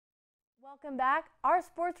Welcome back. Our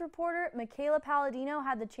sports reporter, Michaela Palladino,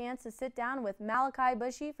 had the chance to sit down with Malachi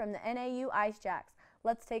Bushey from the NAU Ice Jacks.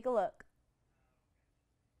 Let's take a look.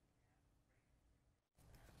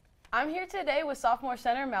 I'm here today with sophomore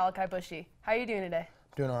center Malachi Bushey. How are you doing today?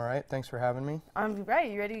 Doing all right. Thanks for having me. I'm right.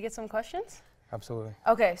 You ready to get some questions? Absolutely.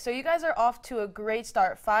 Okay, so you guys are off to a great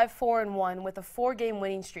start, 5-4-1 with a 4-game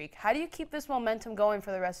winning streak. How do you keep this momentum going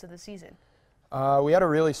for the rest of the season? We had a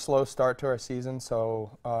really slow start to our season,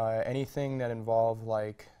 so anything that involved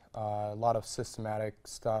like a lot of systematic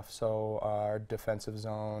stuff, so our defensive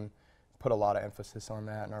zone, put a lot of emphasis on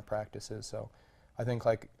that in our practices. So I think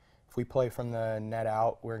like if we play from the net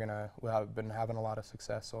out, we'll have been having a lot of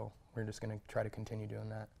success, so we're just going to try to continue doing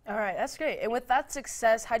that. All right, that's great. And with that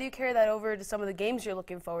success, how do you carry that over to some of the games you're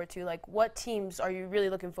looking forward to? Like what teams are you really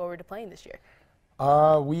looking forward to playing this year?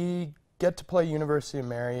 We get to play University of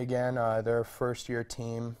Mary again. They're a first-year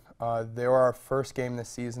team. They were our first game this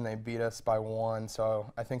season. They beat us by 1,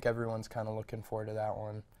 so I think everyone's kind of looking forward to that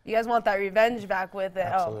one. You guys want that revenge back with it?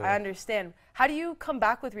 Absolutely. Oh, I understand. How do you come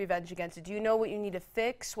back with revenge against it? Do you know what you need to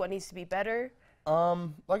fix, what needs to be better?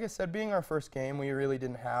 Like I said, being our first game, we really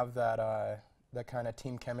didn't have that that kind of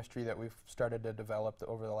team chemistry that we've started to develop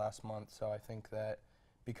over the last month. So I think that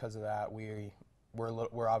because of that,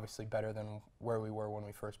 we're obviously better than where we were when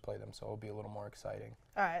we first played them, so it'll be a little more exciting.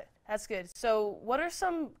 All right, that's good. So what are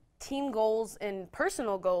some team goals and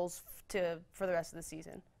personal goals for the rest of the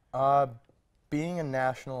season? Being a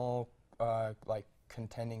national like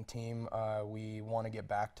contending team, we want to get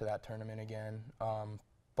back to that tournament again,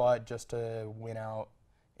 but just to win out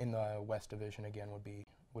in the West Division again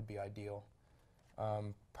would be ideal.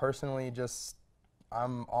 Personally, just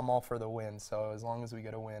I'm all for the win, so as long as we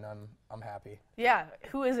get a win, I'm happy. Yeah,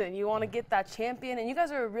 who isn't? You want to get that champion, and you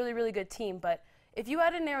guys are a really, really good team, but if you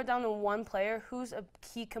had to narrow down to one player, who's a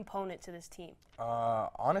key component to this team?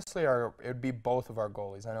 Honestly, it would be both of our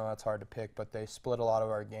goalies. I know that's hard to pick, but they split a lot of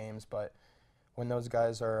our games, but when those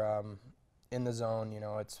guys are in the zone, you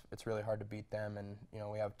know, it's really hard to beat them, and you know,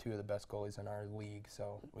 we have 2 of the best goalies in our league,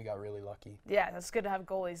 so we got really lucky. Yeah, that's good to have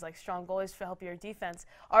goalies, like strong goalies to help your defense.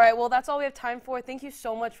 All right, well, that's all we have time for. Thank you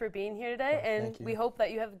so much for being here today, and we hope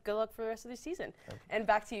that you have good luck for the rest of the season. And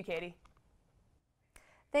back to you, Katie.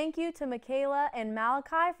 Thank you to Michaela and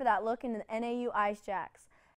Malachi for that look into the NAU Ice Jacks.